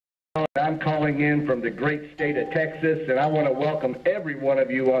I'm calling in from the great state of Texas, and I want to welcome every one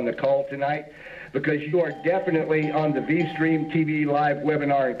of you on the call tonight because you are definitely on the VStream2 live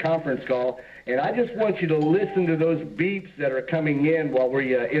webinar and conference call. And I just want you to listen to those beeps that are coming in while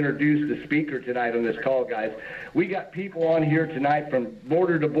we introduce the speaker tonight on this call, guys. We got people on here tonight from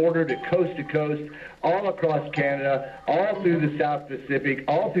border to border to coast, all across Canada, all through the South Pacific,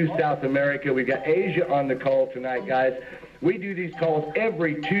 all through South America. We've got Asia on the call tonight, guys. We do these calls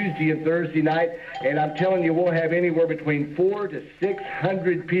every Tuesday and Thursday night, and I'm telling you, we'll have anywhere between 400 to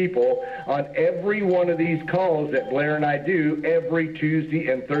 600 people on every one of these calls that Blair and I do every Tuesday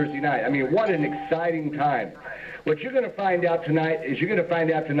and Thursday night. I mean, what an exciting time. What you're going to find out tonight is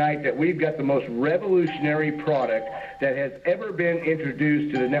that we've got the most revolutionary product that has ever been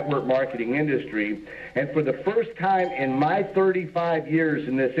introduced to the network marketing industry. And for the first time in my 35 years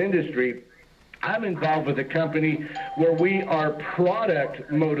in this industry, I'm involved with a company where we are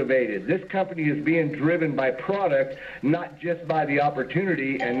product motivated. This company is being driven by product, not just by the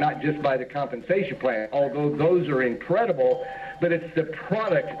opportunity and not just by the compensation plan, although those are incredible, but it's the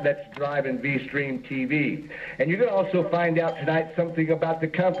product that's driving VStream2. And you're going to also find out tonight something about the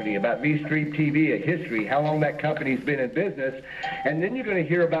company, about VStream2, a history, how long that company's been in business. And then you're going to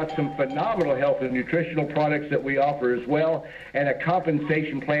hear about some phenomenal health and nutritional products that we offer as well, and a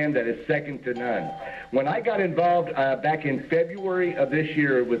compensation plan that is second to none. When I got involved back in February of this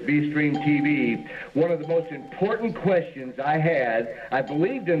year with VStream2, one of the most important questions I had, I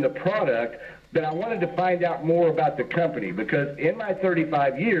believed in the product, but I wanted to find out more about the company because in my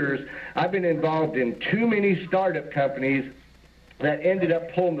 35 years, I've been involved in too many startup companies that ended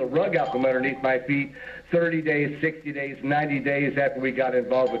up pulling the rug out from underneath my feet 30 days, 60 days, 90 days after we got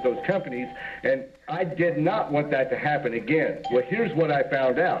involved with those companies, and I did not want that to happen again. Well, here's what I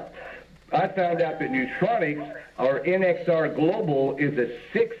found out. I found out that Nutronics, or NXR Global, is a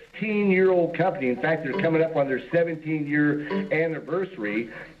 16-year-old company. In fact, they're coming up on their 17-year anniversary.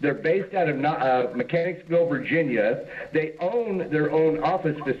 They're based out of Mechanicsville, Virginia. They own their own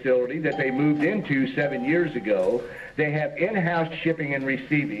office facility that they moved into 7 years ago. They have in-house shipping and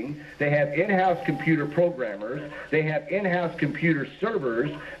receiving. They have in-house computer programmers. They have in-house computer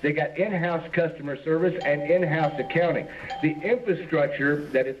servers. They got in-house customer service and in-house accounting. The infrastructure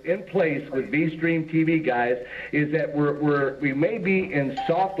that is in place with VStream2, guys, is that we may be in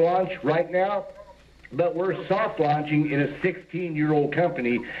soft launch right now, but we're soft launching in a 16-year-old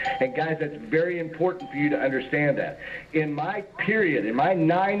company, and guys, that's very important for you to understand that. In my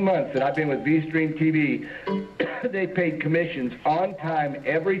 9 months that I've been with VStream2, they paid commissions on time,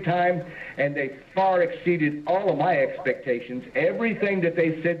 every time, and they far exceeded all of my expectations. Everything that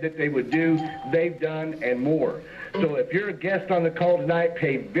they said that they would do, they've done and more. So if you're a guest on the call tonight,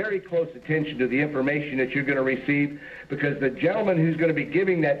 pay very close attention to the information that you're going to receive, because the gentleman who's going to be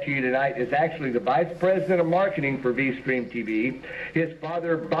giving that to you tonight is actually the Vice President of Marketing for VStream2. His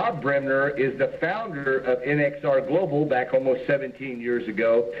father, Bob Bremner, is the founder of NXR Global back almost 17 years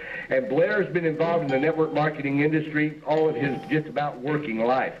ago. And Blair's been involved in the network marketing industry all of his just about working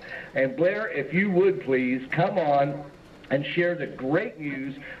life. And Blair, if you would please come on and share the great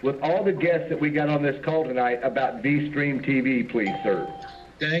news with all the guests that we got on this call tonight about VStream2, please, sir.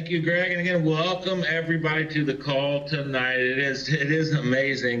 Thank you, Greg, and again, welcome everybody to the call tonight. It is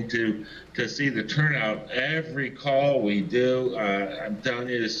amazing to see the turnout. Every call we do, I'm telling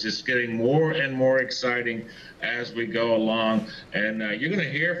you, it's just getting more and more exciting as we go along. And you're going to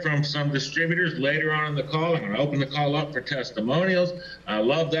hear from some distributors later on in the call. I'm going to open the call up for testimonials. I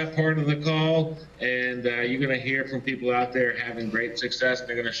love that part of the call. And you're going to hear from people out there having great success.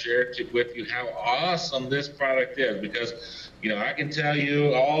 They're going to share with you how awesome this product is, because I can tell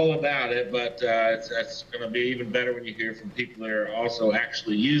you all about it, but it's going to be even better when you hear from people that are also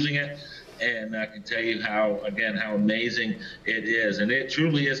actually using it. And I can tell you how amazing it is. And it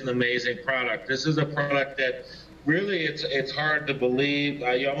truly is an amazing product. This is a product that really it's hard to believe.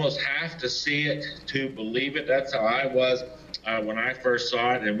 You almost have to see it to believe it. That's how I was when I first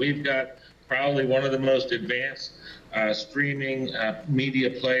saw it. And we've got probably one of the most advanced streaming media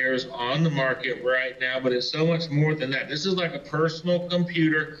players on the market right now, but it's so much more than that. This is like a personal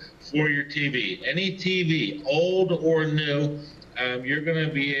computer for your TV. Any TV, old or new, you're going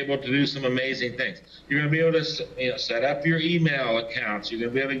to be able to do some amazing things. You're going to be able to set up your email accounts. You're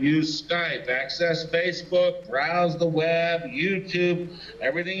going to be able to use Skype, access Facebook, browse the web, YouTube.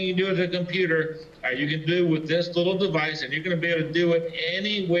 Everything you do with a computer, you can do with this little device, and you're going to be able to do it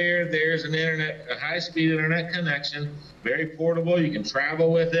anywhere there's an internet, a high-speed internet connection. Very portable. You can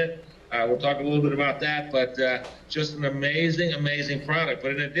travel with it. We'll talk a little bit about that, but just an amazing, amazing product.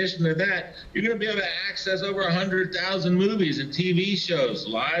 But in addition to that, you're going to be able to access over 100,000 movies and TV shows,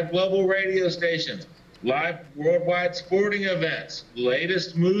 live global radio stations, live worldwide sporting events,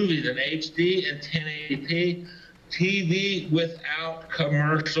 latest movies in HD and 1080p, TV without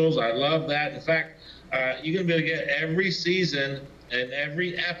commercials. I love that. In fact, you're going to be able to get every season and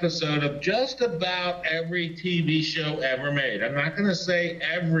every episode of just about every TV show ever made. I'm not going to say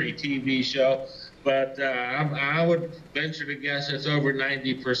every TV show, but I would venture to guess it's over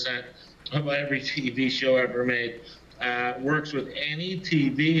 90% of every TV show ever made. Works with any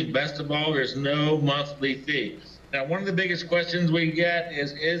TV. Best of all, there's no monthly fee. Now, one of the biggest questions we get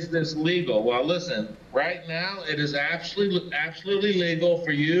is this legal? Well, listen, right now it is absolutely legal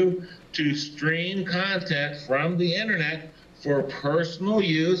for you to stream content from the internet for personal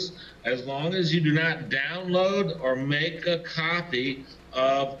use, as long as you do not download or make a copy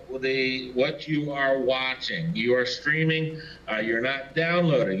of what you are watching. You are streaming, you're not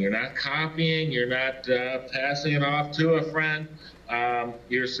downloading, you're not copying, you're not passing it off to a friend.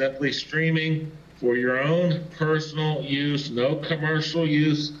 You're simply streaming for your own personal use, no commercial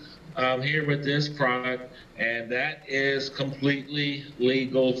use here with this product. And that is completely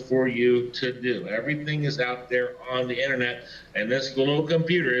legal for you to do. Everything is out there on the internet, and this little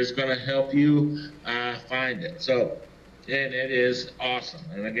computer is going to help you find it. So, and it is awesome.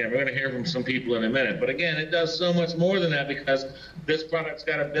 And again, we're going to hear from some people in a minute. But again, it does so much more than that, because this product's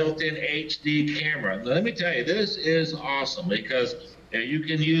got a built-in HD camera. Now, let me tell you, this is awesome, because you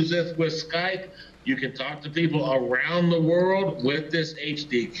can use this with Skype. You can talk to people around the world with this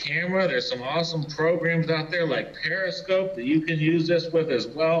HD camera. There's some awesome programs out there like Periscope that you can use this with as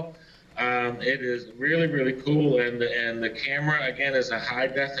well. It is really, really cool. And the camera, again, is a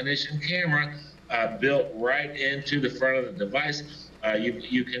high-definition camera built right into the front of the device.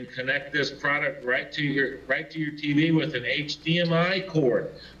 You can connect this product right to your TV with an HDMI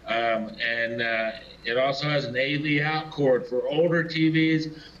cord. It also has an AV out cord for older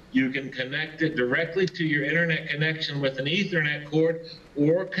TVs. You can connect it directly to your internet connection with an Ethernet cord,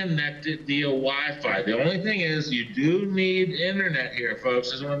 or connect it via Wi-Fi. The only thing is, you do need internet here, folks.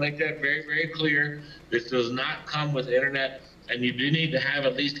 I just want to make that very, very clear. This does not come with internet, and you do need to have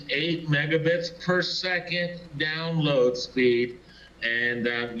at least 8 megabits per second download speed.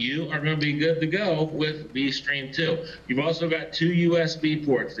 And you are going to be good to go with VStream2. You've also got 2 USB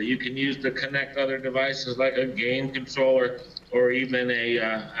ports that you can use to connect other devices, like a game controller, or even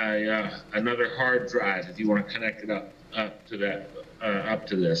another hard drive if you want to connect it up to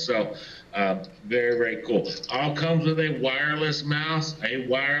this. So very, very cool. All comes with a wireless mouse, a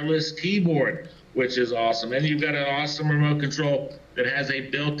wireless keyboard, which is awesome. And you've got an awesome remote control that has a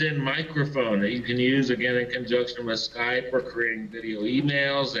built-in microphone that you can use, again, in conjunction with Skype, or creating video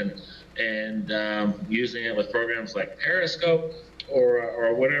emails, and using it with programs like Periscope,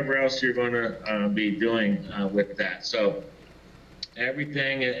 or whatever else you're going to be doing with that. So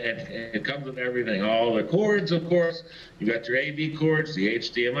everything, it comes with everything. All the cords, of course. You got your AV cords, the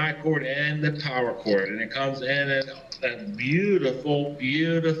HDMI cord, and the power cord. And it comes in a beautiful,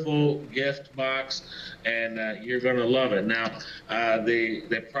 beautiful gift box, and you're going to love it. Now,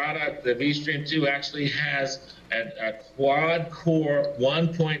 the product, the VStream2, actually has a quad-core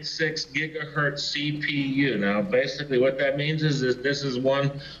 1.6 gigahertz CPU. Now, basically what that means is that this is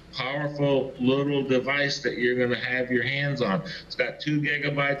one powerful little device that you're going to have your hands on. It's got 2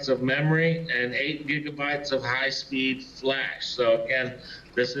 gigabytes of memory and 8 gigabytes of high-speed flash. So again,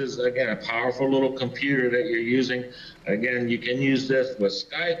 this is, again, a powerful little computer that you're using. Again, you can use this with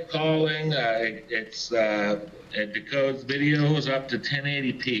Skype calling. It decodes videos up to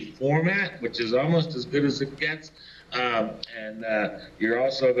 1080p format, which is almost as good as it gets. You're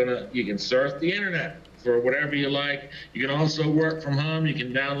also you can surf the internet for whatever you like. You can also work from home. You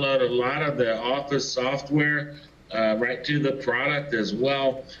can download a lot of the Office software right to the product as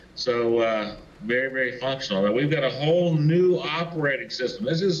well. So very, very functional. Now, we've got a whole new operating system.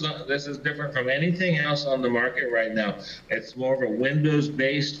 This is different from anything else on the market right now. It's more of a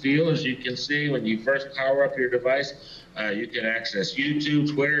Windows-based feel. As you can see, when you first power up your device, you can access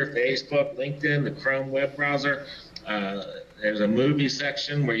YouTube, Twitter, Facebook, LinkedIn, the Chrome web browser. There's a movie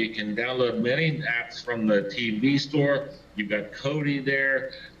section where you can download many apps from the TV store. You've got Kodi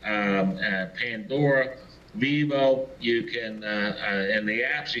there, Pandora, Vivo. You can, in the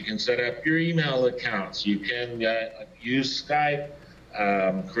apps, you can set up your email accounts. You can use Skype.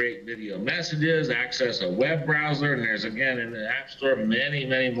 create video messages, access a web browser, and there's, again, in the App Store, many,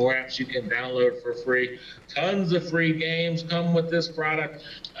 many more apps you can download for free. Tons of free games come with this product.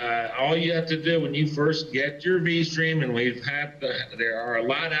 All you have to do when you first get your VStream, and there are a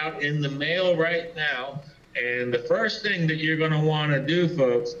lot out in the mail right now, and the first thing that you're going to want to do,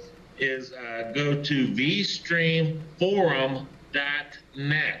 folks, is go to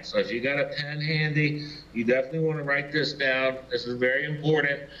VStream4um.net. So if you got a pen handy, you definitely want to write this down. This is very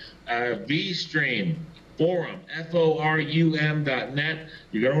important. VStream Forum, FORUM.net.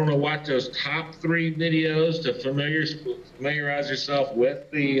 You're going to want to watch those top 3 videos to familiarize yourself with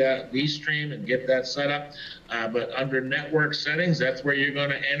the VStream and get that set up. But under network settings, that's where you're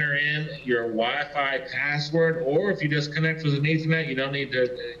going to enter in your Wi-Fi password, or if you just connect with an Ethernet, you don't need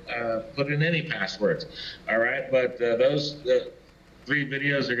to put in any passwords. All right, but those 3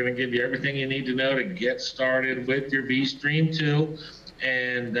 videos are going to give you everything you need to know to get started with your VStream2.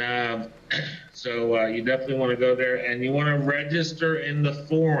 And so you definitely want to go there, and you want to register in the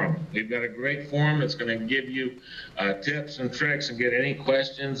forum. We've got a great forum that's going to give you tips and tricks and get any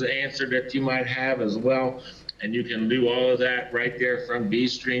questions answered that you might have as well. And you can do all of that right there from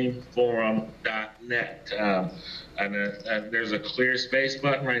VStream4um.net. And there's a clear space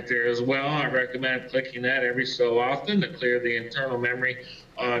button right there as well. I recommend clicking that every so often to clear the internal memory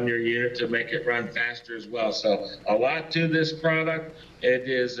on your unit to make it run faster as well. So a lot to this product. It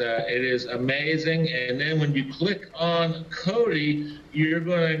is amazing. And then when you click on Kodi, you're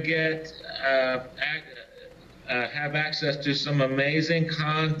going to get have access to some amazing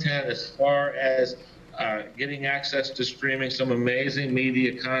content as far as getting access to streaming some amazing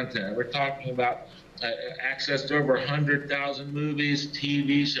media content. We're talking about access to over 100,000 movies,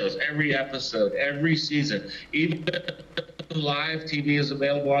 TV shows, every episode, every season. Even live TV is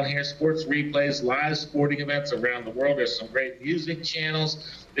available on here, sports replays, live sporting events around the world. There's some great music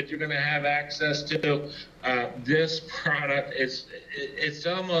channels that you're going to have access to. This product, it's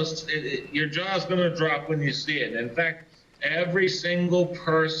almost, your jaw's going to drop when you see it. In fact, every single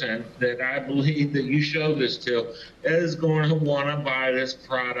person that I believe that you show this to is going to want to buy this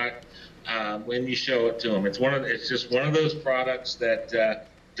product when you show it to them. It's just one of those products that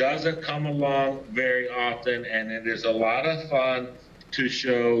doesn't come along very often, and it is a lot of fun to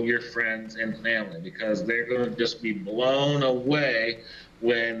show your friends and family, because they're going to just be blown away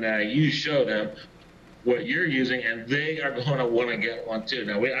when you show them what you're using, and they are going to want to get one too.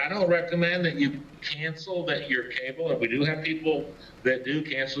 Now, I don't recommend that you cancel your cable. We do have people that do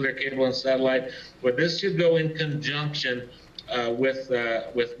cancel their cable and satellite, but this should go in conjunction with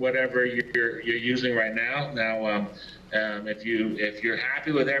whatever you're using right now. Now, if you're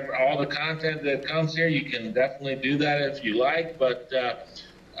happy with all the content that comes here, you can definitely do that if you like. But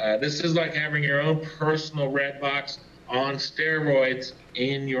this is like having your own personal Redbox on steroids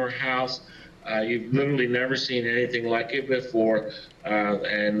in your house. You've literally never seen anything like it before,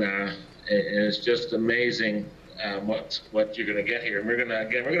 and it's just amazing what you're going to get here. And we're going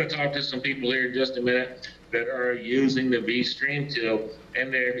to talk to some people here in just a minute that are using the VStream2,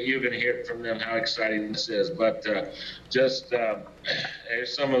 and you're going to hear from them how exciting this is. But there's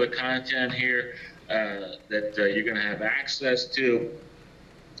some of the content here that you're going to have access to.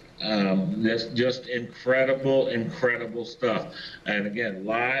 That's just incredible stuff. And again,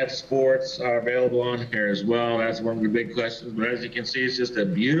 live sports are available on here as well. That's one of the big questions. But as you can see, it's just a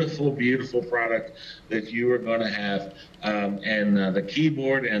beautiful product that you are going to have. And the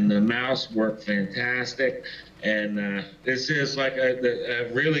keyboard and the mouse work fantastic. And this is like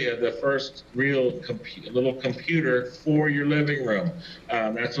really the first real little computer for your living room.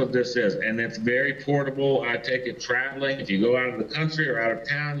 That's what this is. And it's very portable. I take it traveling. If you go out of the country or out of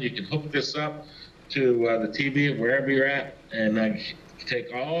town, you can hook this up to the TV wherever you're at, and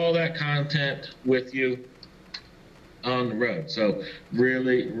take all that content with you on the road. So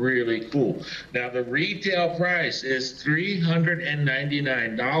really cool. Now, the retail price is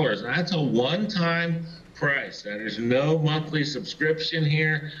 $399. That's a one-time price. There's no monthly subscription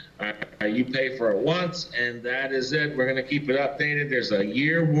here. You pay for it once, and that is it. We're going to keep it updated. There's a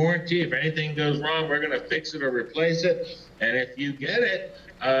year warranty. If anything goes wrong, we're going to fix it or replace it. And if you get it,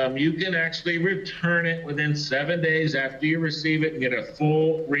 you can actually return it within 7 days after you receive it and get a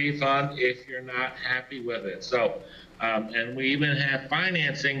full refund if you're not happy with it. So, and we even have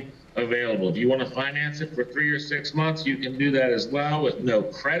financing available. If you want to finance it for 3 or 6 months, you can do that as well with no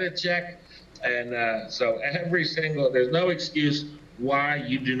credit check. And so there's no excuse why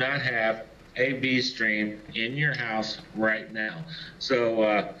you do not have a VStream in your house right now. So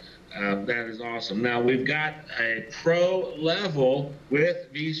that is awesome. Now, we've got a pro level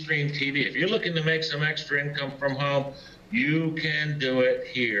with VStream TV. If you're looking to make some extra income from home, You can do it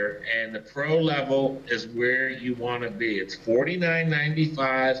here, and the pro level is where you want to be. It's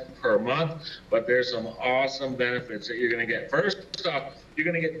 $49.95 per month, but there's some awesome benefits that you're going to get. First off, you're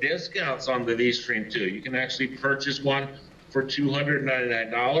going to get discounts on the VStream2. You can actually purchase one for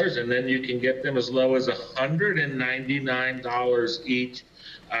 $299, and then you can get them as low as $199 each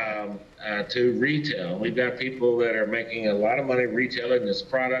to retail. We've got people that are making a lot of money retailing this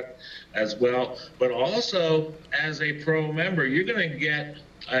product as well. But also, as a pro member, you're going to get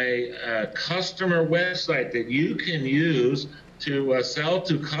a customer website that you can use to sell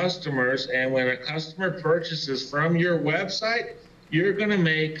to customers. And when a customer purchases from your website, you're going to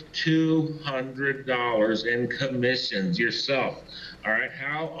make $200 in commissions yourself. All right,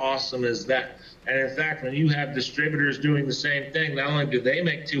 how awesome is that? And in fact, when you have distributors doing the same thing, not only do they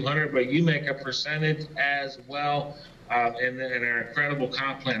make $200, but you make a percentage as well in our incredible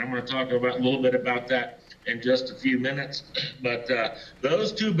comp plan. I'm going to talk a little bit about that in just a few minutes. But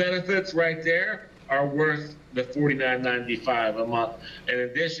those two benefits right there are worth the $49.95 a month. In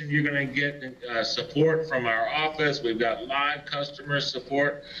addition, you're going to get support from our office. We've got live customer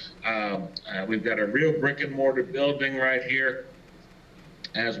support. We've got a real brick and mortar building right here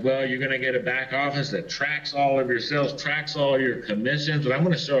as well. You're going to get a back office that tracks all of your sales, tracks all of your commissions. And I'm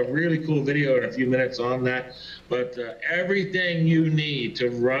going to show a really cool video in a few minutes on that. But everything you need to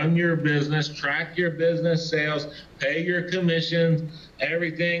run your business, track your business sales, pay your commissions,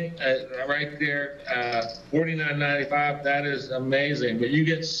 everything right there, $49.95. That is amazing. But you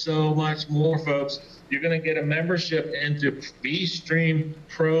get so much more, folks. You're going to get a membership into VStream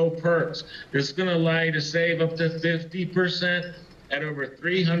Pro Perks. This is going to allow you to save up to 50% at over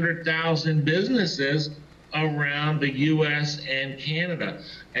 300,000 businesses around the U.S. and Canada.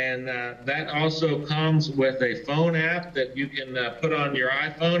 And that also comes with a phone app that you can put on your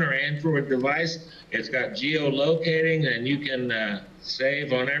iPhone or Android device. It's got geolocating, and you can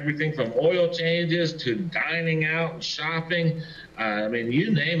save on everything from oil changes to dining out and shopping. I mean,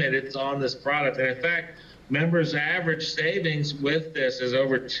 you name it, it's on this product. And in fact, members' average savings with this is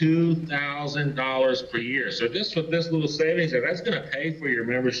over $2,000 per year. So just with this little savings there, that's going to pay for your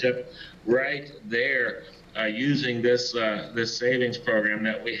membership right there using this this savings program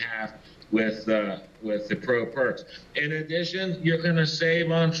that we have with the Pro Perks. In addition, you're going to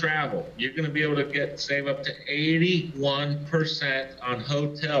save on travel. You're going to be able to save up to 81% on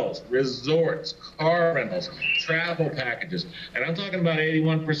hotels, resorts, car rentals, travel packages. And I'm talking about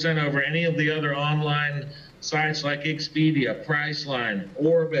 81% over any of the other online sites like Expedia, Priceline,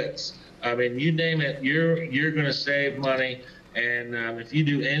 Orbitz. I mean, you name it, you're going to save money. And if you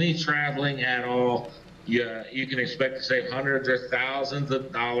do any traveling at all, you can expect to save hundreds or thousands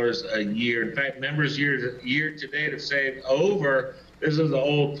of dollars a year. In fact, members year to date have saved over, this is the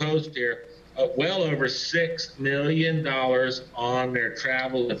old post here, well over $6 million on their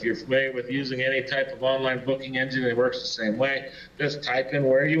travel. If you're familiar with using any type of online booking engine, it works the same way. Just type in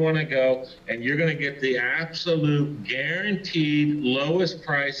where you want to go, and you're going to get the absolute guaranteed lowest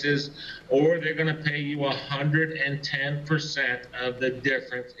prices, or they're going to pay you 110% of the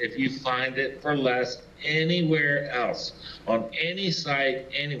difference if you find it for less anywhere else, on any site,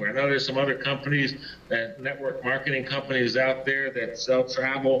 anywhere. I know there's some other companies, network marketing companies out there that sell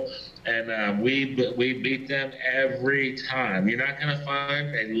travel, and we beat them every time. You're not going to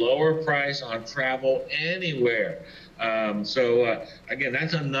find a lower price on travel anywhere. Again,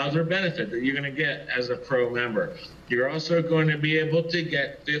 that's another benefit that you're going to get as a pro member. You're also going to be able to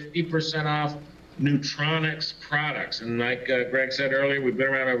get 50% off Nutronics products. And like Greg said earlier, we've been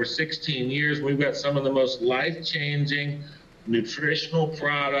around over 16 years. We've got some of the most life-changing nutritional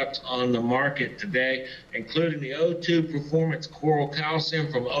products on the market today, including the O2 Performance Coral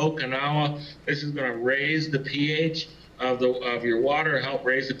Calcium from Okinawa. This is going to raise the pH of your water, help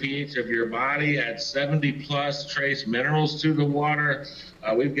raise the pH of your body, add 70 plus trace minerals to the water.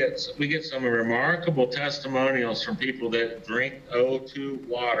 We get some remarkable testimonials from people that drink O2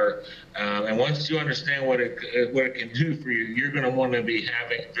 water, and once you understand what it can do for you, you're going to want to be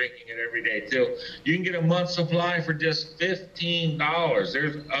drinking it every day too. You can get a month's supply for just $15.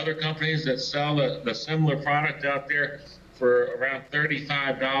 There's other companies that sell the similar product out there for around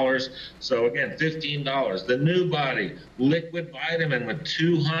 $35. So again, $15. The New Body liquid vitamin with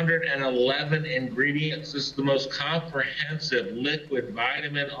 211 ingredients. This is the most comprehensive liquid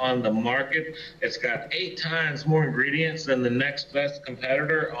vitamin on the market. It's got 8 times more ingredients than the next best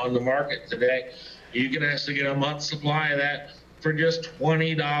competitor on the market today. You can actually get a month's supply of that for just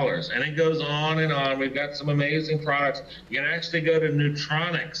 $20, and it goes on and on. We've got some amazing products. You can actually go to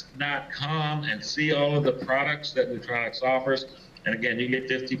Nutronics.com and see all of the products that Nutronics offers. And again, you get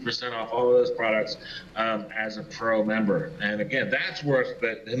 50% off all of those products as a pro member. And again, that's worth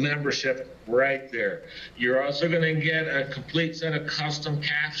the membership right there. You're also going to get a complete set of custom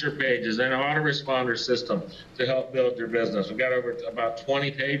capture pages and an autoresponder system to help build your business. We've got over about 20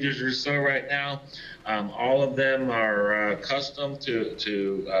 pages or so right now. All of them are custom to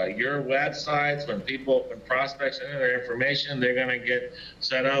your websites. When prospects enter their information, they're going to get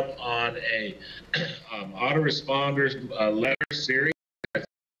set up on a autoresponders letter series.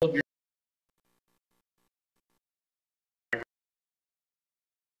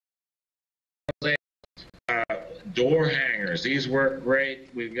 Door hangers, these work great.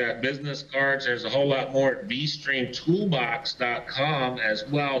 We've got business cards. There's a whole lot more at VStream2 as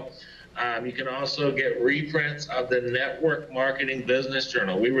well. You can also get reprints of the Network Marketing Business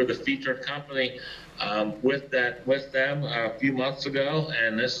Journal. We were the featured company with them a few months ago,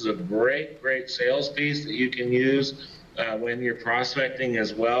 and this is a great sales piece that you can use when you're prospecting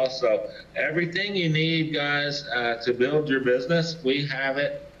as well. So everything you need, guys, to build your business, we have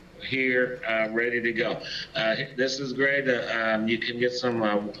it here ready to go. This is great. You can get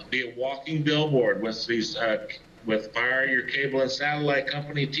be a walking billboard with these with Fire Your Cable and Satellite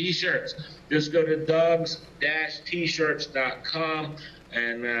Company t-shirts. Just go to Doug's-t-shirts.com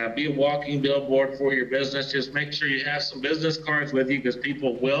and be a walking billboard for your business. Just make sure you have some business cards with you, because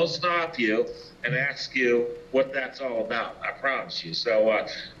people will stop you and ask you what that's all about. I promise you. So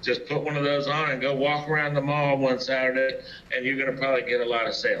just put one of those on and go walk around the mall one Saturday, and you're going to probably get a lot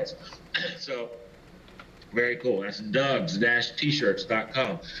of sales. So very cool. That's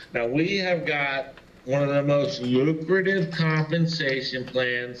Doug's-t-shirts.com. Now, we have got one of the most lucrative compensation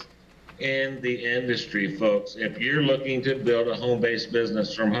plans in the industry, folks, if you're looking to build a home-based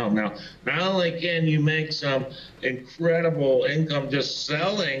business from home. Now, not only can you make some incredible income just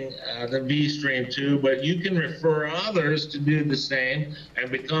selling the VStream2, but you can refer others to do the same and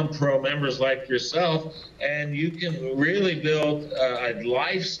become pro members like yourself, and you can really build a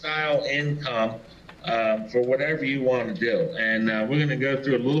lifestyle income for whatever you want to do. And we're going to go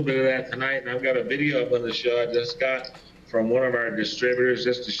through a little bit of that tonight, and I've got a video up on the show I just got from one of our distributors,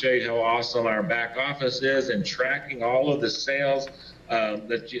 just to show you how awesome our back office is and tracking all of the sales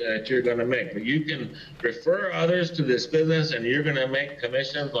that you're going to make. But you can refer others to this business, and you're going to make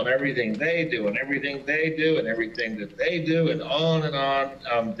commissions on everything they do and everything they do and everything that they do, and on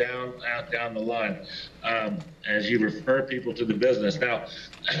down the line as you refer people to the business. Now,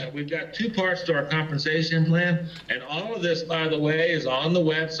 we've got two parts to our compensation plan, and all of this, by the way, is on the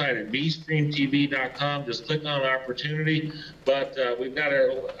website at VStream2 Just click on opportunity. But we've got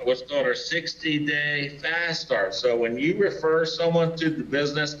what's called our 60-day fast start. So when you refer someone to the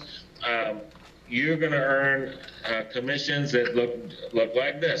business, you're going to earn commissions that look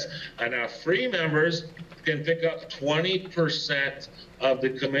like this. And now free members can pick up 20% of the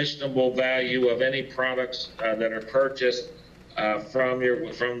commissionable value of any products that are purchased from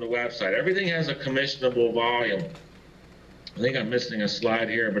the website. Everything has a commissionable volume. I think I'm missing a slide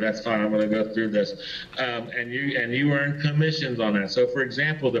here, but that's fine. I'm going to go through this. And you earn commissions on that. So, for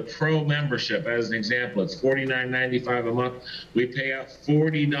example, the pro membership, as an example, it's $49.95 a month. We pay out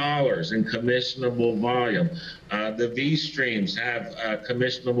 $40 in commissionable volume. The V-Streams have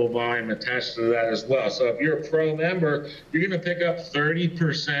commissionable volume attached to that as well. So if you're a pro member, you're going to pick up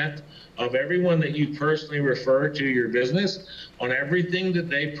 30% of everyone that you personally refer to your business on everything that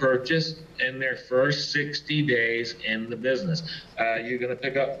they purchase in their first 60 days in the business. You're going to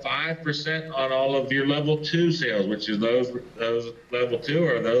pick up 5% on all of your level 2 sales, which is those level 2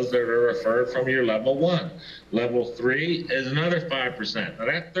 are those that are referred from your level 1. Level 3 is another 5%. Now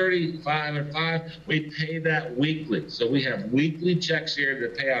that 35 and 5, we pay that weekly. So we have weekly checks here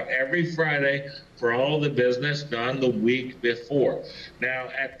that pay out every Friday for all the business done the week before. Now,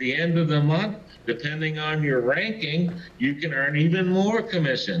 at the end of the month, depending on your ranking, you can earn even more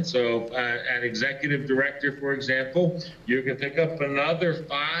commission. So at executive director, for example, you can pick up another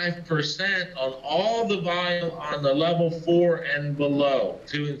 5% on all the volume on the level 4 and below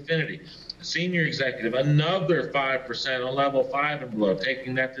to infinity. Senior executive, another 5% on level 5 and below,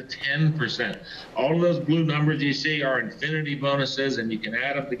 taking that to 10%. All of those blue numbers you see are infinity bonuses, and you can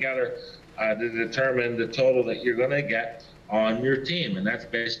add them together to determine the total that you're going to get on your team. And that's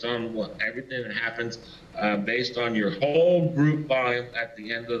based on everything that happens based on your whole group volume at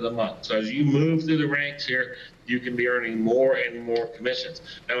the end of the month. So as you move through the ranks here, you can be earning more and more commissions.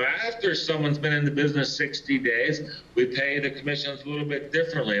 Now, after someone's been in the business 60 days, we pay the commissions a little bit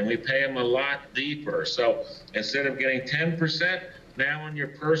differently, and we pay them a lot deeper. So instead of getting 10%, Now on your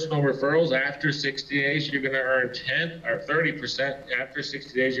personal referrals, after 60 days, you're going to earn 10 or 30%. After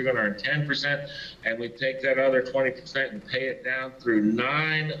 60 days, you're going to earn 10%. And we take that other 20% and pay it down through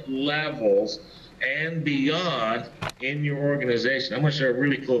 9 levels and beyond in your organization. I'm going to show a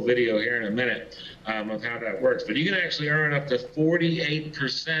really cool video here in a minute of how that works. But you can actually earn up to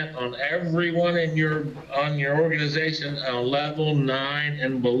 48% on everyone in your organization on level 9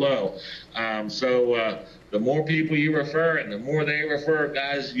 and below. The more people you refer and the more they refer,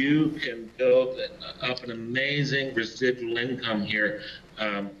 guys, you can build up an amazing residual income here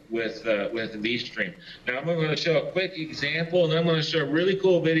with VStream. Now I'm going to show a quick example, and I'm going to show a really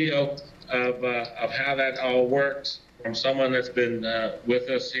cool video of how that all works from someone that's been with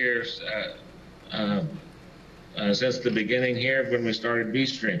us here since the beginning here when we started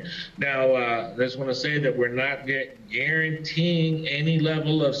VStream. Now, I just want to say that we're not guaranteeing any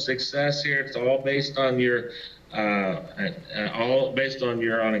level of success here. It's all based on your own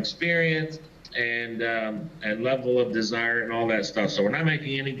experience and level of desire and all that stuff. So we're not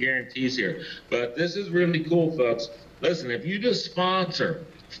making any guarantees here. But this is really cool, folks. Listen, if you just sponsor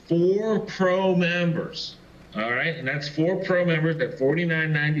 4 pro members, all right, and that's 4 pro members at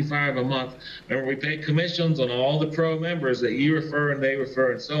 $49.95 a month. Remember, we pay commissions on all the pro members that you refer and they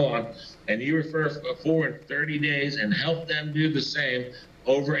refer and so on. And you refer 4 in 30 days and help them do the same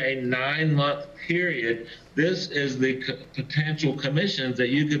over a 9-month period. This is the potential commissions that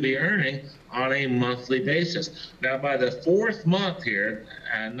you could be earning on a monthly basis. Now, by the 4th month here,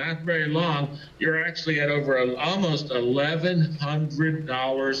 and not very long, you're actually at over almost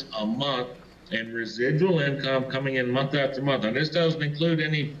 $1,100 a month in residual income coming in month after month. And this doesn't include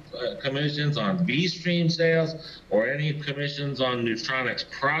any commissions on VStream sales or any commissions on Neutronix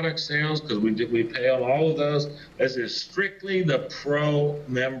product sales, because we pay on all of those. This is strictly the pro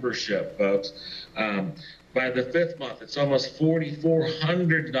membership, folks. By the 5th month, it's almost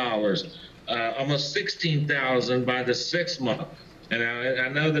 $4,400, almost $16,000 by the 6th month. And I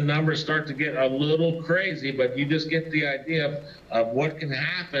know the numbers start to get a little crazy, but you just get the idea of what can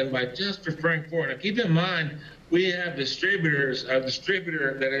happen by just referring forward. Now, keep in mind, we have distributors, a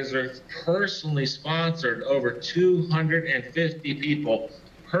distributor that is personally sponsored over 250 people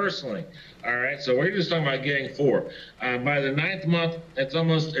personally. All right, so we're just talking about getting 4. By the 9th month, it's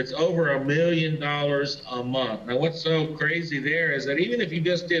over $1 million a month. Now, what's so crazy there is that even if you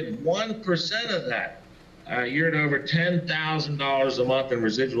just did 1% of that, you're at over $10,000 a month in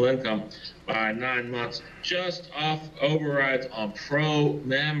residual income by 9 months, just off overrides on pro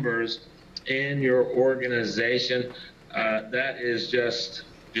members in your organization. That is just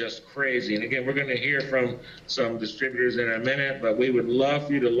crazy. And again, we're going to hear from some distributors in a minute, but we would love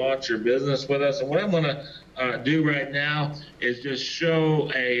for you to launch your business with us. And what I'm going to do right now is just show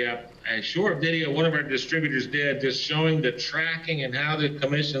a short video one of our distributors did, just showing the tracking and how the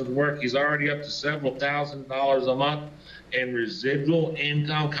commissions work. He's already up to several $1,000s a month in residual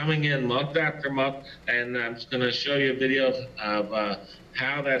income coming in month after month. And I'm just going to show you a video of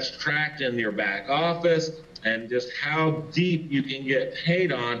how that's tracked in your back office and just how deep you can get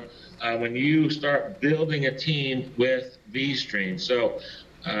paid on when you start building a team with VStream. So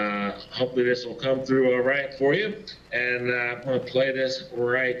hopefully this will come through all right for you. And I'm going to play this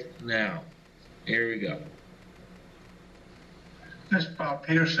right now. Here we go. This Bob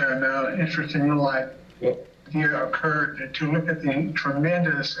Peterson, interesting little idea occurred to look at the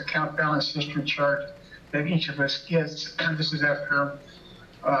tremendous account balance history chart that each of us gets. This is after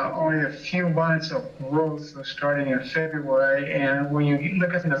only a few months of growth starting in February. And when you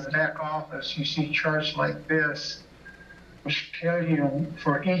look at the back office, you see charts like this, which tell you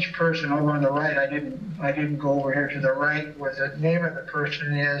for each person over on the right. I didn't go over here to the right where the name of the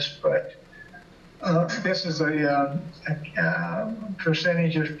person is, but this is a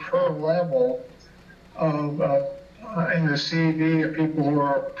percentages per level of in the CV of people who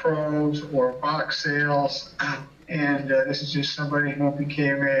are pros or box sales, and this is just somebody who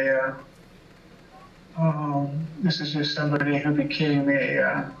became a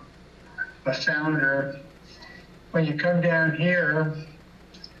founder. When you come down here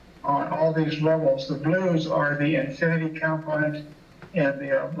on all these levels, the blues are the infinity component, and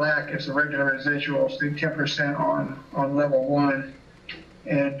the black is the regular residuals, the 10% on level 1.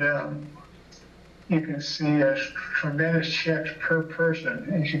 And you can see tremendous checks per person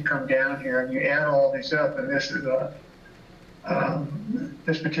as you come down here, and you add all these up, and this is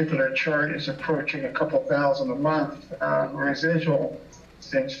this particular chart is approaching a couple thousand a month residual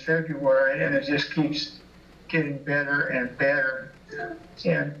since February, and it just keeps getting better and better.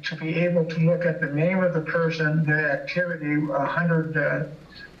 And to be able to look at the name of the person, the activity, 100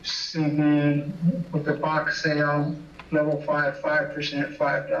 CV with the box sale, Level 5, 5%,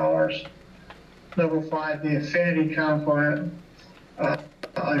 $5. Level 5, the Infinity component,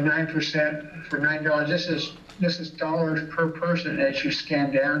 9% for $9. This is dollars per person as you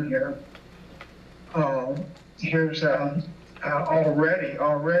scan down here. Here's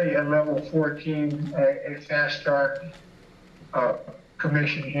already a level 14, a fast start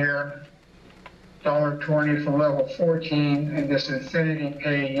commission here. $1.20 for level 14, and this Infinity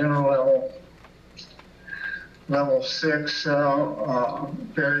Pay unilevel. Level 6,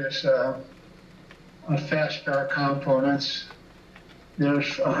 various fast start components.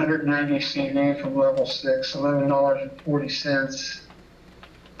 There's 190 CV from level 6, $11.40.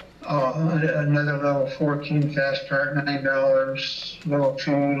 Another level 14 fast start, $9. Level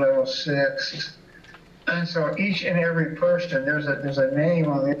 2, level 6. And so each and every person, there's a name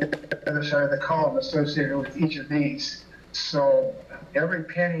on the other side of the column associated with each of these. So every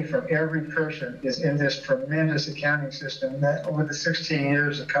penny from every person is in this tremendous accounting system that over the 16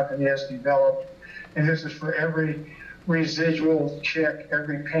 years the company has developed. And this is for every residual check,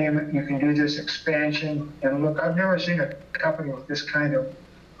 every payment. You can do this expansion. And look, I've never seen a company with this kind of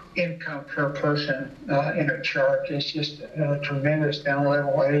income per person in a chart. It's just tremendous. Down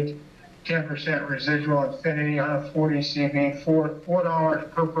level 8, 10% residual Infinity on a 40 CV,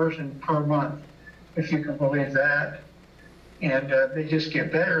 $4 per person per month, if you can believe that. And they just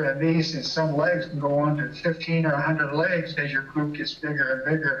get better, and these, and some legs can go on to 15 or 100 legs as your group gets bigger and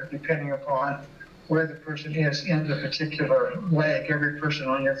bigger, depending upon where the person is in the particular leg. Every person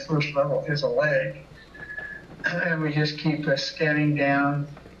on your first level is a leg. And we just keep scanning down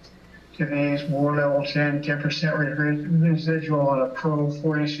to these. More level 10, 10% residual on a Pro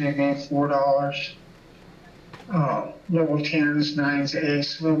 40 CV, $4. Level 10s, 9s,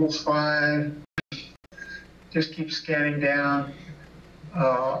 8s, level 5. Just keep scanning down.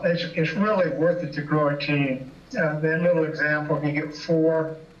 It's really worth it to grow a team. That little example, you get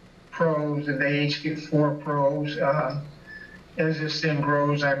 4 pros, and they each get 4 pros. As this thing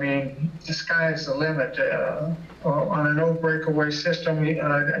grows, I mean, the sky is the limit. On a no breakaway system,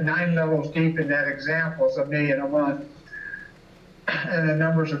 9 levels deep in that example is $1 million a month. And the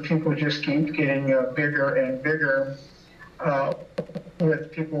numbers of people just keep getting bigger and bigger.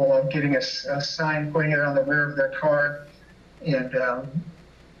 With people getting a sign, putting it on the rear of their car, and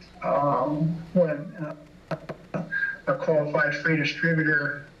when a qualified free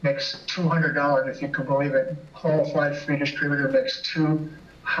distributor makes $200, if you can believe it, qualified free distributor makes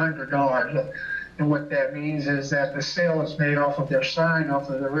 $200. And what that means is that the sale is made off of their sign, off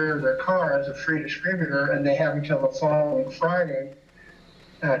of the rear of their car as a free distributor, and they have until the following Friday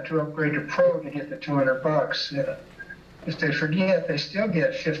to upgrade to Pro to get the $200. If they forget, they still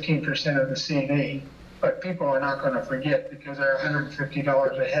get 15% of the CD, but people are not going to forget because they're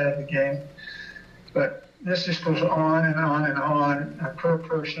 $150 ahead of the game. But this just goes on and on and on per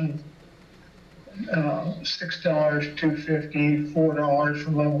person. $6, $2.50, $4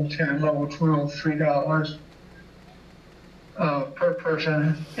 from level 10, level 12, $3 per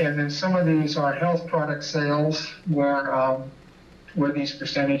person. And then some of these are health product sales where these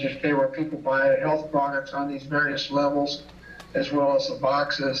percentages pay, where people buy health products on these various levels, as well as the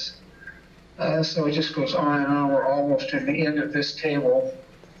boxes. So it just goes on and on. We're almost to the end of this table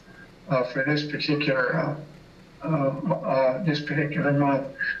for this particular month.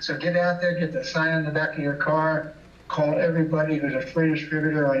 So get out there, get the sign on the back of your car, call everybody who's a free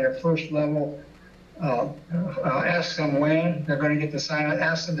distributor on your first level, ask them when they're going to get the sign,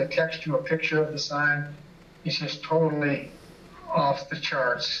 ask them to text you a picture of the sign. It's just totally off the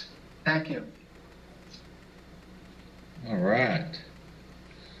charts. Thank you. All right.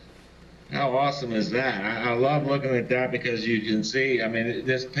 How awesome is that? I love looking at that because you can see, I mean,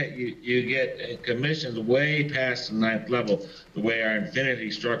 you get commissions way past the 9th level, the way our Infinity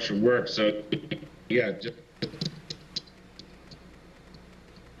structure works. So, yeah, just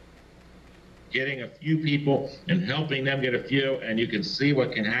getting a few people and helping them get a few, and you can see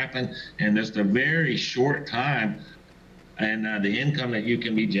what can happen in just a very short time. And the income that you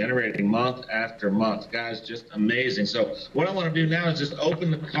can be generating month after month, guys, just amazing. So what I want to do now is just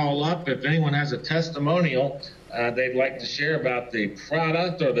open the call up. If anyone has a testimonial they'd like to share about the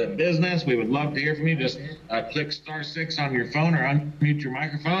product or the business, we would love to hear from you. Just click *6 on your phone or unmute your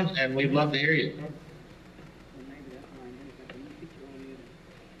microphone, and we'd love to hear you.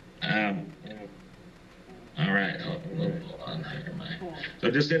 All right, hold on.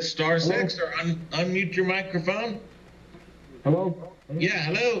 So just hit *6 or unmute your microphone. Hello? Yeah,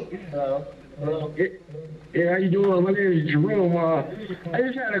 hello. Hello. Yeah, how you doing? My name is Jerome. I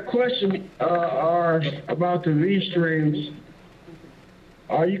just had a question about the VStreams.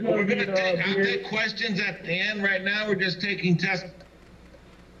 Are you going to be I'll take questions at the end. Right now, we're just taking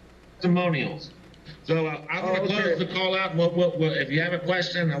testimonials. So I'm going to close the call out. If you have a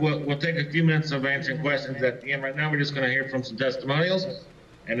question, we'll take a few minutes of answering questions at the end. Right now, we're just going to hear from some testimonials,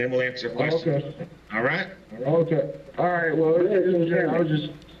 and then we'll answer questions. Okay. All right? Okay. All right. Well, I was just...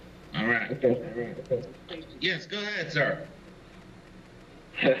 All right. Okay. Yes, go ahead, sir.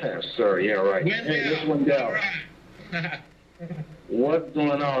 Sir, yeah, right. Windmill. Hey, this one down. All right. What's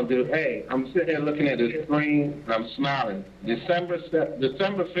going on, dude? Hey, I'm sitting here looking at the screen and I'm smiling. December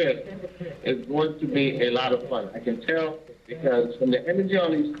 5th is going to be a lot of fun. I can tell because from the energy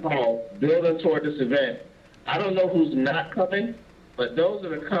on these calls building toward this event, I don't know who's not coming, but those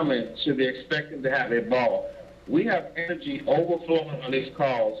that are coming should be expecting to have a ball. We have energy overflowing on these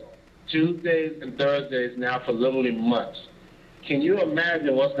calls Tuesdays and Thursdays now for literally months. Can you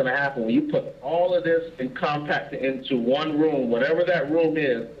imagine what's going to happen when you put all of this and compact it into one room, whatever that room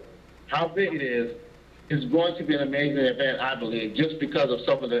is, how big it is going to be an amazing event, I believe, just because of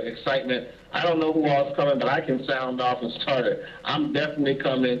some of the excitement. I don't know who all is coming, but I can sound off and start it. I'm definitely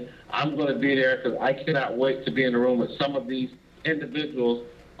coming. I'm going to be there because I cannot wait to be in the room with some of these individuals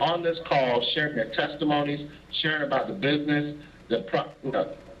on this call, sharing their testimonies, sharing about the business,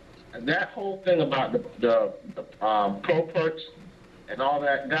 that whole thing about the pro perks and all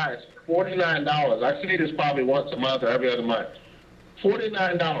that, guys, $49. I see this probably once a month or every other month.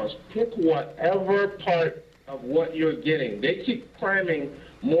 $49. Pick whatever part of what you're getting. They keep cramming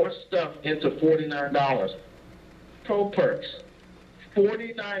more stuff into $49. Pro perks,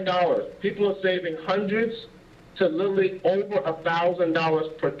 $49. People are saving hundreds to literally over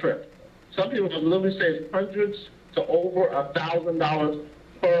 $1,000 per trip. Some people have literally saved hundreds to over $1,000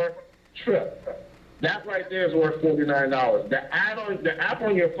 per trip. That right there is worth $49. The app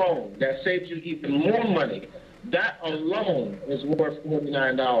on your phone that saves you even more money, that alone is worth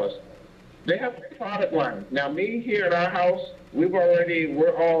 $49. They have a product line. Now, me here at our house,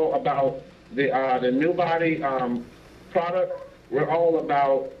 we're all about the new body product. We're all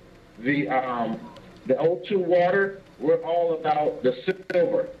about the O2 water. We're all about the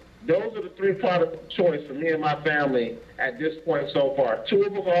silver. Those are the three products of choice for me and my family at this point so far. Two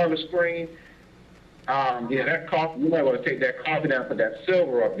of them are on the screen. That coffee, you might want to take that coffee down, put that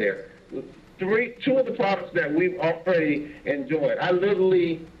silver up there. Two of the products that we've already enjoyed. I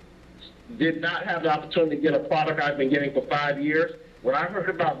literally did not have the opportunity to get a product I've been getting for 5 years. When I heard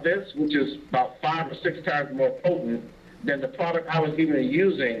about this, which is about 5 or 6 times more potent than the product I was even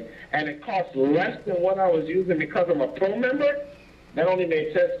using, and it costs less than what I was using because I'm a pro member, that only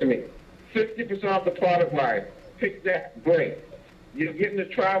made sense to me. 50% off the product line. Pick that, great. You're getting to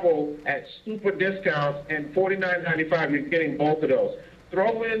travel at super discounts, and $49.95, you're getting both of those.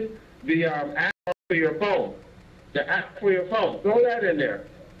 Throw in the app for your phone. The app for your phone. Throw that in there.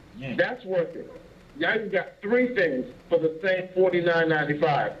 Yeah. That's worth it. Now you've got 3 things for the same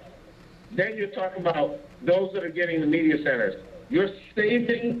 $49.95. Then you're talking about those that are getting the media centers. You're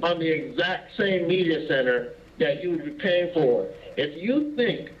saving on the exact same media center that you would be paying for. If you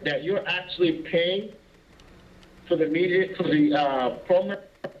think that you're actually paying for the media, for the pro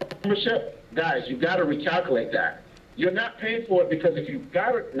membership, guys, you got to recalculate that. You're not paying for it because if you've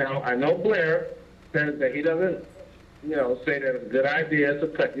got it now, I know Blair says that he doesn't, say that it's a good idea to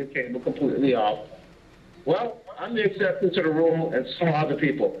cut your cable completely off. Well, I'm the exception to the rule, and so are other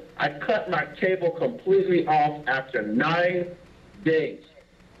people. I cut my cable completely off after 9 days.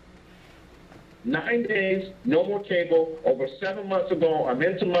 9 days, no more cable. Over 7 months ago, I'm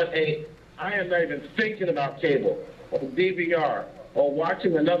into month 8. I am not even thinking about cable or DVR or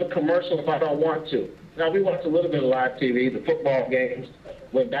watching another commercial if I don't want to. Now, we watch a little bit of live TV, the football games,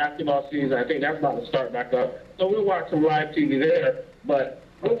 when basketball season, I think that's about to start back up. So we'll watch some live TV there, but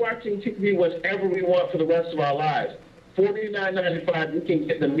we're watching TV whenever we want for the rest of our lives. $49.95, you can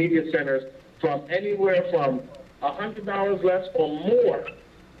get the media centers from anywhere from $100 less or more.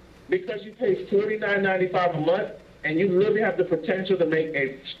 Because you pay $49.95 a month, and you literally have the potential to make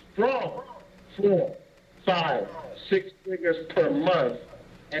a strong 4, 5, 6 figures per month,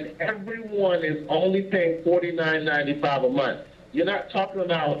 and everyone is only paying $49.95 a month. You're not talking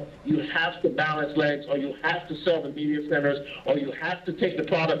about you have to balance legs, or you have to sell the media centers, or you have to take the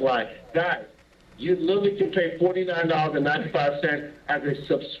product line. Guys, you literally can pay $49.95 as a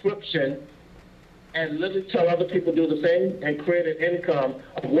subscription and literally tell other people to do the same and create an income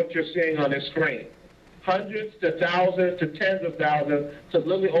of what you're seeing on this screen. Hundreds to thousands to tens of thousands to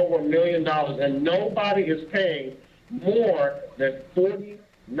literally over $1 million, and nobody is paying more than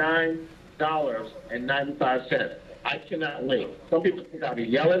 $49.95. I cannot wait. Some people think I'll be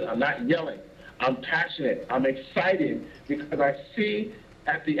yelling. I'm not yelling. I'm passionate. I'm excited because I see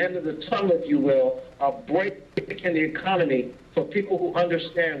at the end of the tunnel, if you will, a break in the economy for people who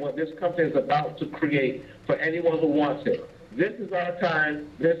understand what this company is about to create for anyone who wants it. This is our time.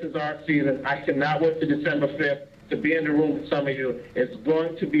 This is our season. I cannot wait for December 5th to be in the room with some of you. It's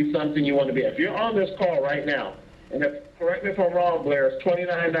going to be something you want to be. If you're on this call right now, and correct me if I'm wrong, Blair, it's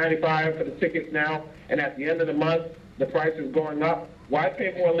 $29.95 for the tickets now, and at the end of the month, the price is going up. Why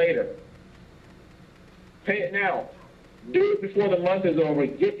pay more later? Pay it now. Do it before the month is over.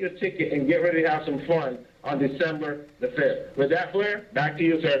 Get your ticket and get ready to have some fun on December the 5th. With that, Blair, back to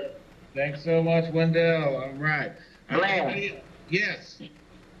you, sir. Thanks so much, Wendell. All right. Blair. Yes.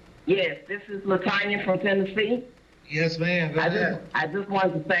 Yes, this is LaTanya from Tennessee. Yes, ma'am. Go ahead. I just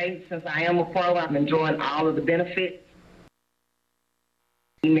wanted to say, since I am a pro, I'm enjoying all of the benefits.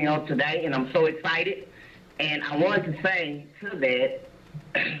 Email today, and I'm so excited. And I wanted to say to that,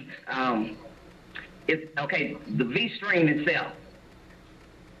 it's okay. The VStream itself,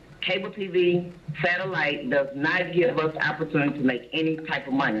 cable TV, satellite does not give us opportunity to make any type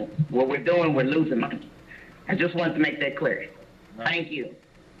of money. What we're doing, we're losing money. I just wanted to make that clear. Right. Thank you.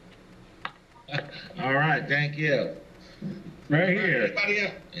 All right, thank you. Right here. Anybody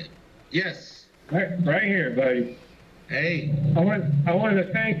else? Yes. Right here, buddy. Hey. I want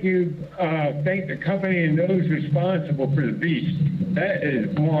to thank you, thank the company and those responsible for the beast. That is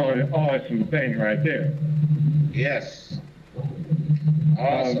one awesome thing right there. Yes.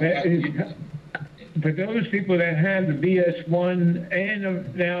 Awesome. For those people that have the VS1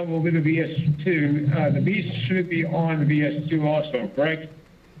 and now we'll go to VS2, the beast should be on the VS2 also, correct?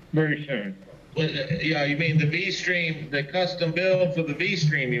 Very soon. Well, yeah, you mean the VStream, the custom build for the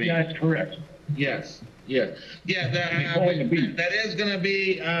VStream, you mean? That's correct. Yes. Yeah, that is going to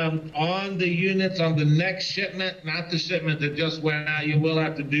be on the units on the next shipment, not the shipment that just went out. You will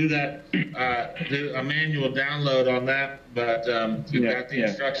have to do that, do a manual download on that, but you've got the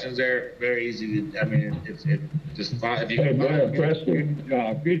instructions there. Very easy to. I mean, it's just if you. Hey, Blair, Preston,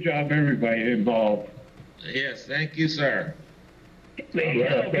 good job, everybody involved. Yes, thank you, sir. Can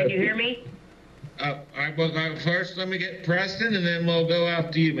you hear me? All right, well, first let me get Preston, and then we'll go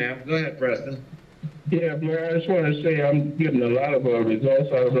out to you, ma'am. Go ahead, Preston. Yeah, Blair, I just want to say I'm getting a lot of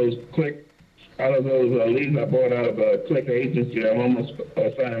results out of those leads I bought out of Click Agency. I'm almost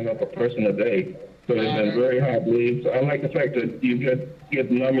signing up a person a day. So it's been very hot leads. I like the fact that you get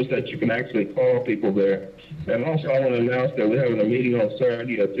numbers that you can actually call people there. And also I want to announce that we're having a meeting on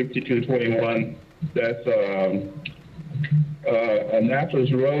Saturday at 6221. That's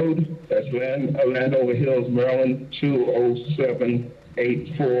Annapolis Road. That's Landover Hills, Maryland,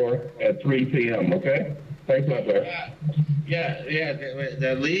 20784 at 3 p.m., okay? Thanks a lot, Blair.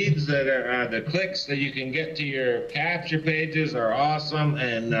 The leads that are the clicks that you can get to your capture pages are awesome,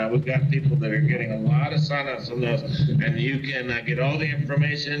 and we've got people that are getting a lot of signups on those. And you can get all the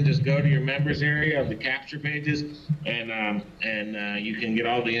information. Just go to your members area of the capture pages, and you can get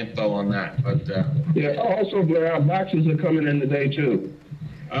all the info on that. But also, Blair, our boxes are coming in today too.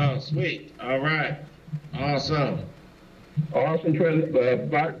 Oh, sweet! All right, awesome. Awesome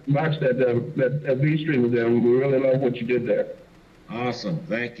box that VStream was there. We really love what you did there. Awesome,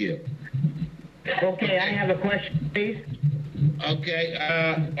 thank you. Okay, I have a question, please. Okay,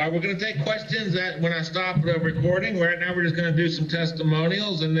 we're going to take questions when I stop the recording. Right now we're just going to do some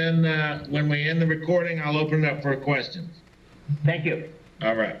testimonials, and then when we end the recording, I'll open it up for questions. Thank you.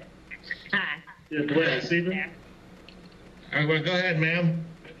 All right. Hi. Yes, Blair, Stephen? All right, well, go ahead, ma'am.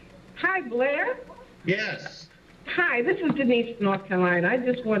 Hi, Blair. Yes. Hi, this is Denise, North Carolina. I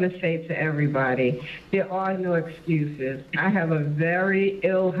just want to say to everybody, there are no excuses. I have a very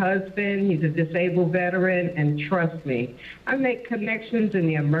ill husband. He's a disabled veteran, and trust me, I make connections in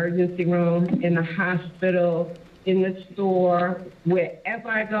the emergency room, in the hospital, in the store, wherever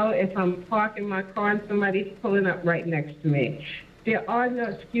I go. If I'm parking my car and somebody's pulling up right next to me. There are no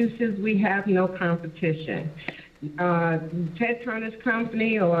excuses. We have no competition. Ted Turner's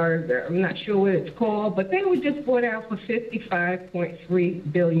company, or I'm not sure what it's called, but they were just bought out for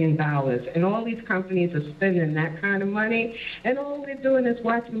 $55.3 billion. And all these companies are spending that kind of money, and all they're doing is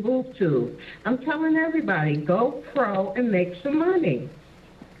watching BoobTube. I'm telling everybody, go pro and make some money.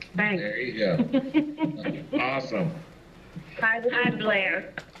 Thanks. There you go. Awesome. Hi,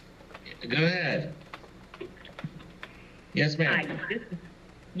 Blair. Go ahead. Yes, ma'am. Hi, this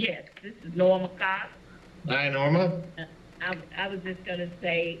is Norma Cox. Hi, Norma. I was just going to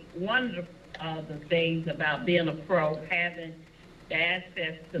say, one of the things about being a pro, having the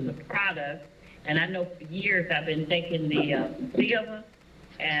access to the product, and I know for years I've been taking the silver,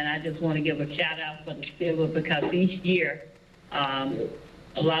 and I just want to give a shout out for the silver because each year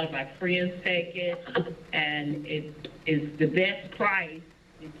A lot of my friends take it, and it is the best price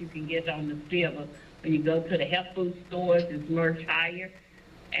that you can get on the silver. When you go to the health food stores, it's much higher,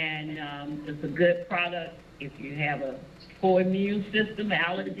 and it's a good product if you have a poor immune system,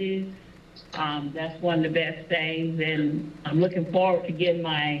 allergies. That's one of the best things, and I'm looking forward to getting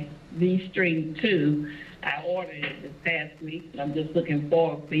my VStream2. I ordered it this past week. I'm just looking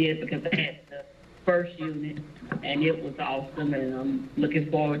forward to it because I had the first unit, and it was awesome, and I'm looking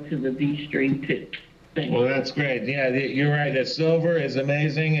forward to the VStream2. Well, that's great. Yeah, you're right. The silver is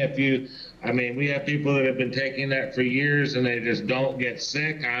amazing. I mean, we have people that have been taking that for years and they just don't get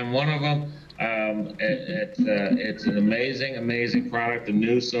sick. I'm one of them. It's an amazing, amazing product, the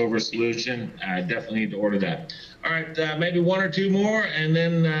new silver solution. I definitely need to order that. All right, maybe one or two more, and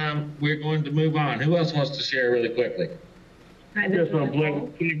then we're going to move on. Who else wants to share really quickly? Yes, I'm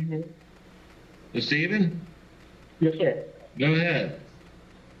Blake. Stephen? Yes, sir. Go ahead.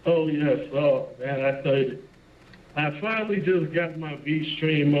 Oh, yes. Oh, man, I tell you, I finally just got my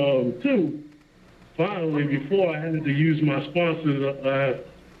VStream 2. Finally, before I had to use my sponsors, I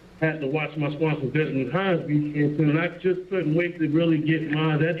had to watch my sponsors, Denton Hines VStream 2, and I just couldn't wait to really get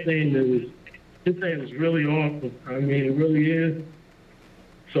mine. This thing is really awesome. I mean, it really is.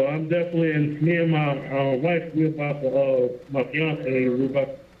 So I'm definitely, and me and my wife, we're about to, my fiance, we're about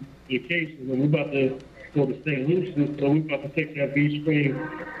to vacation, and we're about to go to St. Lucie, so we're about to take that VStream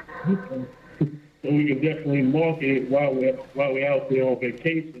so we can definitely market it while we're out there on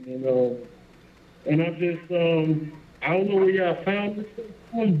vacation. And I just, I don't know where y'all found this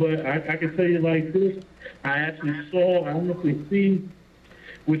from, but I can tell you like this. I actually saw, I honestly see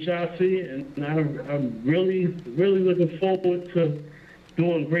what y'all see, and I'm really, really looking forward to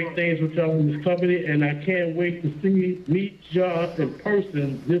doing great things with y'all in this company, and I can't wait to meet y'all in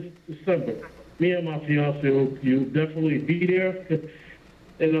person this December. Me and my fiance will definitely be there.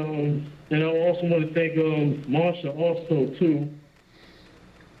 And I also want to thank Marsha also too.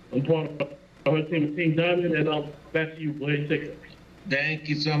 I'm part of her team, Team Diamond, and back to you, Blaze. Take it. Thank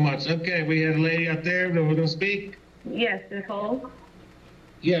you so much. Okay, we had a lady out there that was going to speak. Yes, Nicole.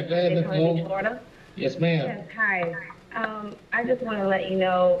 Yeah, go ahead, Nicole. Florida. Yes, ma'am. Yes, hi. I just want to let you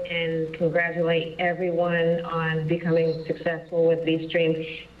know and congratulate everyone on becoming successful with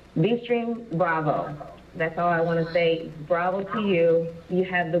VStream. VStream, bravo. That's all I want to say. Bravo to you. You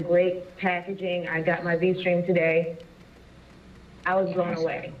have the great packaging. I got my VStream today. I was blown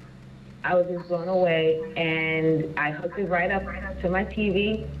away. I was just blown away, and I hooked it right up to my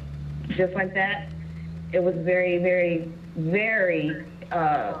TV, just like that. It was very, very, very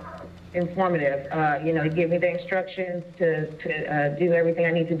informative. It gave me the instructions to do everything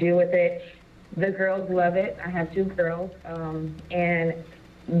I need to do with it. The girls love it. I have two girls, and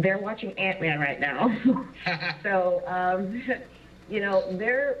they're watching Ant-Man right now. So,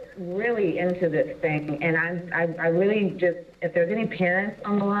 they're really into this thing, and I really just, if there's any parents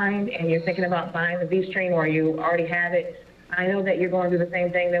on the line and you're thinking about buying the VStream or you already have it, I know that you're going through the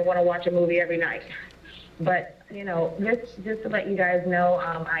same thing. They want to watch a movie every night. But, just to let you guys know,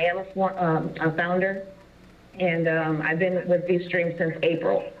 I am a founder, and I've been with VStream since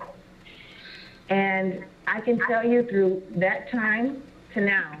April. And I can tell you through that time to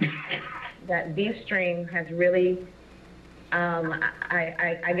now that VStream has really,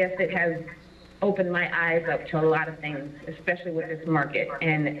 I guess it has opened my eyes up to a lot of things, especially with this market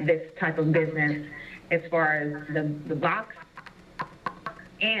and this type of business as far as the box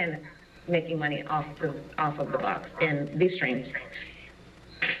and making money off of the box and VStreams.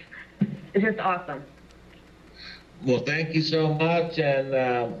 It's just awesome. Well, thank you so much, and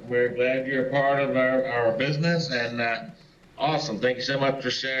we're glad you're a part of our business, and awesome. Thank you so much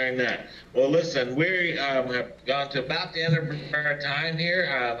for sharing that. Well, listen, we have gone to about the end of our time here.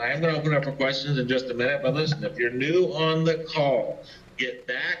 I am going to open up for questions in just a minute, but listen, if you're new on the call, get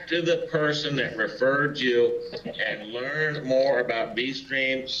back to the person that referred you and learn more about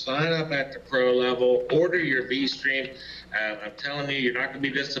VStream. Sign up at the pro level, order your VStream. I'm telling you, you're not going to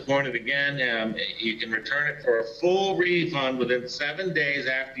be disappointed again. You can return it for a full refund within 7 days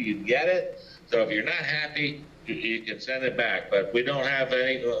after you get it. So if you're not happy, you can send it back. But we don't have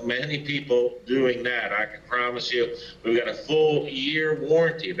many people doing that. I can promise you. We've got a full year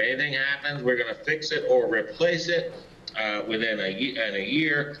warranty. If anything happens, we're going to fix it or replace it within a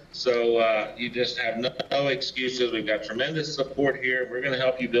year. So you just have no excuses. We've got tremendous support here. We're going to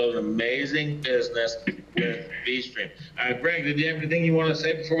help you build an amazing business with VStream. Greg, did you have anything you want to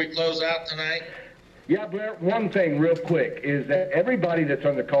say before we close out tonight? Yeah, Blair, one thing real quick is that everybody that's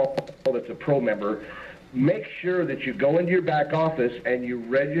on the call that's a pro member, make sure that you go into your back office and you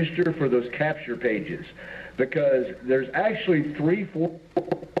register for those capture pages. because there's actually three forms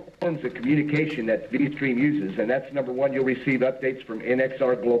of communication that VStream uses, and that's number one, you'll receive updates from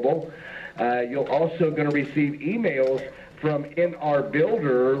NXR Global. You'll also going to receive emails from NR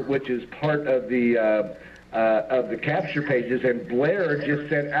Builder, which is part of the capture pages, and Blair just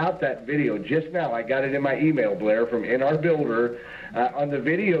sent out that video just now. I got it in my email, Blair, from NR Builder, on the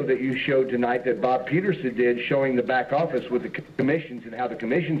video that you showed tonight that Bob Peterson did, showing the back office with the commissions and how the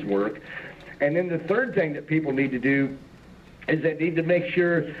commissions work. And then the third thing that people need to do is they need to make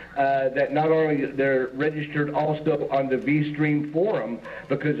sure that not only they're registered also on the VStream forum,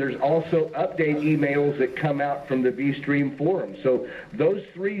 because there's also update emails that come out from the VStream forum. So those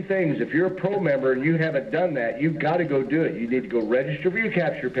three things, if you're a pro member and you haven't done that, you've got to go do it. You need to go register for your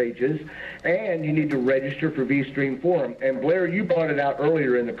capture pages, and you need to register for VStream forum. And Blair, you brought it out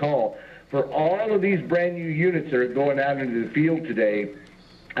earlier in the call. For all of these brand new units that are going out into the field today,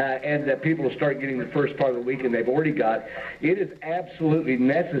 and that people will start getting the first part of the week, and they've already got, it is absolutely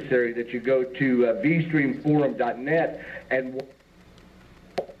necessary that you go to vstreamforum.net and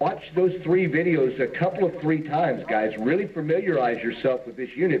watch those three videos a couple of three times, guys. Really familiarize yourself with this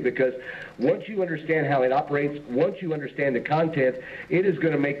unit, because once you understand how it operates, once you understand the content, it is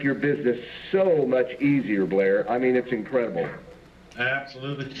going to make your business so much easier, Blair. I mean, it's incredible.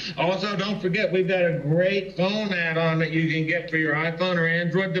 Absolutely. Also, don't forget, we've got a great phone add-on that you can get for your iPhone or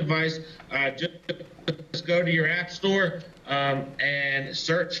Android device. Just go to your app store and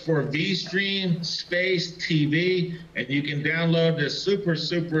search for VStream Space TV, and you can download this super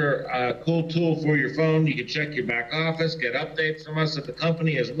cool tool for your phone. You can check your back office, get updates from us at the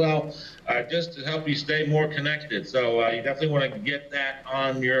company as well, just to help you stay more connected. So you definitely want to get that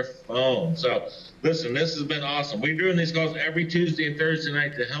on your phone. So listen, this has been awesome. We're doing these calls every Tuesday and Thursday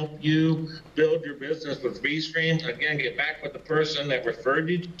night to help you build your business with VStream. Again, get back with the person that referred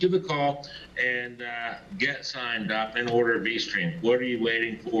you to the call and get signed up and order VStream. What are you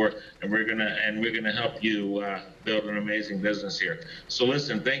waiting for? And we're gonna help you build an amazing business here. So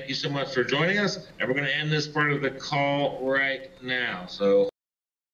listen, thank you so much for joining us, and we're gonna end this part of the call right now. So